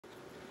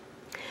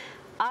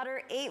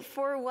Otter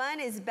 841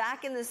 is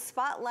back in the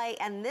spotlight,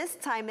 and this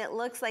time it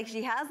looks like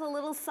she has a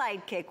little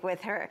sidekick with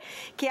her.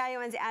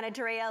 KION's Anna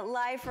Torrea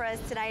live for us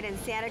tonight in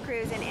Santa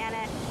Cruz. And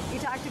Anna, you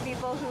talk to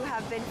people who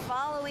have been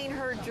following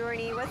her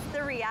journey. What's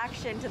the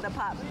reaction to the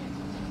pup?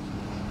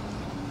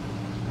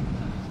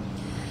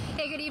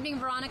 Hey, good evening,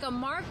 Veronica.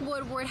 Mark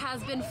Woodward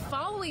has been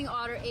following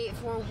Otter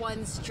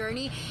 841's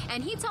journey,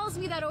 and he tells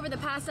me that over the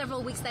past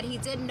several weeks that he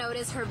did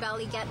notice her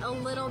belly get a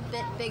little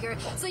bit bigger.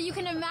 So you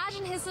can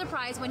imagine his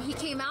surprise when he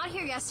came out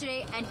here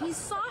yesterday and he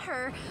saw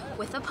her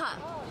with a pup.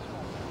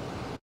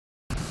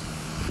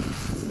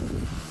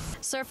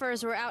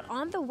 Surfers were out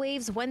on the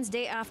waves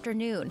Wednesday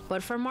afternoon,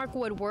 but for Mark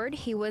Woodward,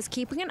 he was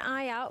keeping an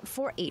eye out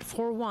for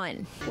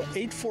 841. Well,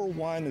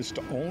 841 is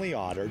the only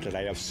otter that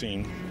I have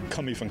seen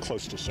come even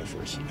close to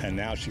surfers, and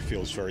now she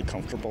feels very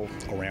comfortable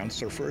around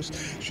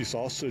surfers. She's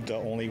also the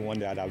only one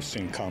that I've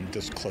seen come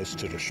this close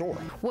to the shore.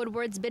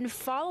 Woodward's been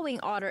following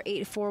Otter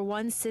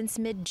 841 since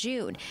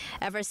mid-June.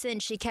 Ever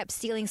since, she kept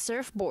stealing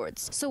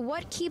surfboards. So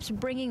what keeps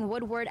bringing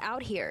Woodward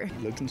out here?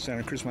 Lived in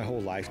Santa Cruz my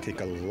whole life,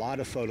 take a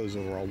lot of photos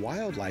of our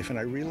wildlife, and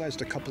I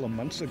realized a couple of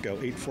months ago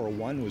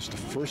 841 was the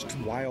first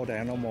wild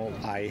animal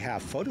I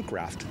have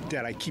photographed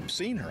that I keep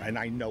seeing her, and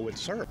I know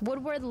it's her.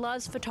 Woodward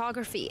loves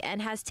photography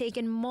and has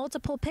taken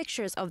multiple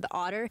pictures of the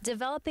otter,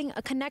 developing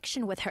a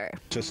connection with her.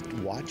 Just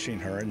watching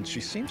her, and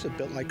she seems a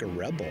bit like a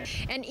rebel.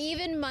 And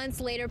even months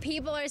later,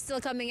 people are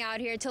still coming out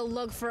here to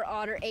look for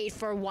Otter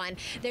 841.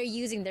 They're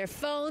using their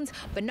phones,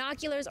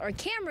 binoculars, or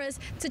cameras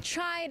to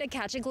try to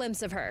catch a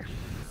glimpse of her.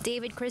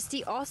 David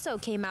Christie also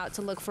came out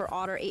to look for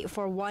Otter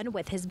 841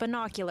 with his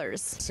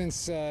binoculars.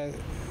 Since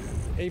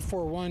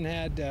 841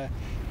 had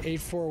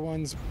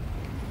 841's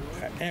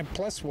and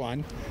plus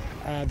one,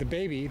 the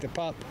baby, the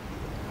pup,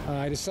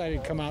 I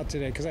decided to come out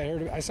today because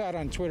I saw it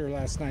on Twitter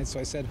last night, so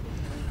I said,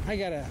 I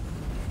gotta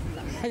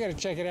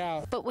check it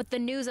out. But with the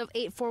news of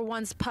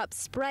 841's pup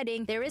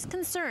spreading, there is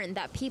concern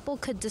that people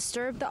could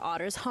disturb the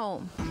otter's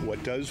home.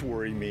 What does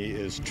worry me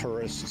is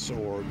tourists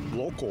or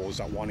locals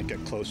that want to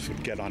get close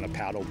would get on a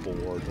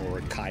paddleboard or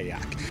a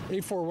kayak.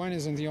 841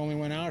 isn't the only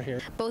one out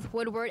here. Both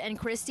Woodward and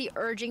Christie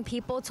urging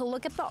people to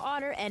look at the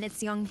otter and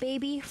its young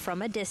baby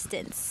from a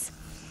distance.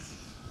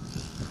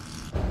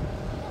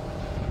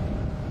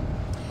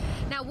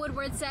 Now,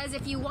 Woodward says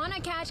if you want to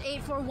catch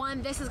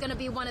 841, this is going to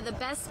be one of the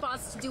best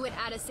spots to do it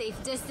at a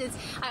safe distance.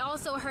 I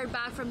also heard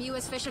back from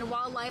U.S. Fish and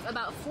Wildlife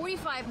about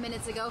 45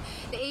 minutes ago.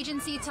 The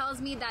agency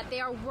tells me that they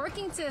are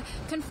working to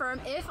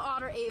confirm if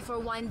Otter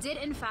 841 did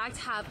in fact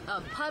have a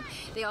pup.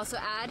 They also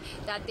add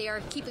that they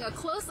are keeping a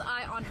close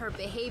eye on her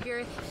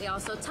behavior. They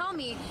also tell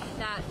me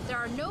that there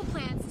are no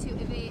plans to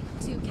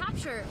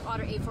capture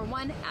Otter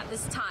 841 at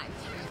this time.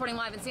 Reporting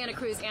live in Santa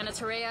Cruz, Anna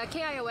Torrea,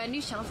 KION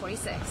News Channel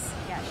 46.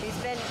 Yeah, she's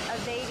been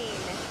evading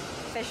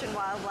Fish and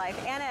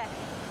Wildlife. Anna,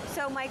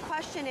 so my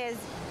question is,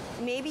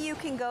 maybe you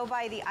can go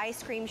by the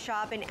ice cream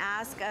shop and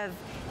ask if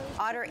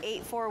Otter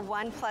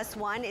 841 plus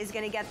one is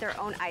going to get their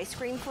own ice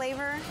cream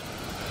flavor?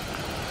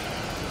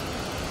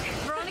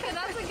 Veronica,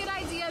 that's a good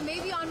idea.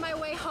 Maybe on my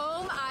way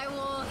home, I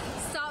will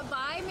stop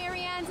by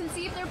Marianne's and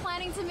see if they're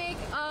planning to make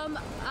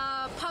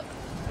pup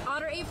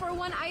Otter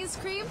 841 ice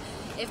cream.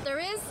 If there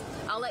is,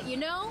 I'll let you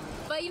know.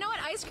 But you know what?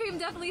 Ice cream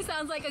definitely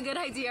sounds like a good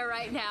idea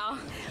right now.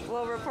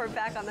 We'll report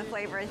back on the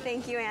flavor.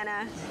 Thank you,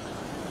 Anna.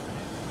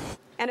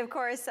 And of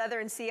course,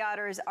 southern sea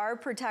otters are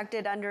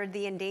protected under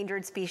the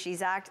Endangered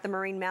Species Act, the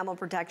Marine Mammal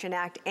Protection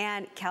Act,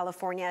 and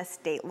California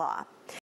state law.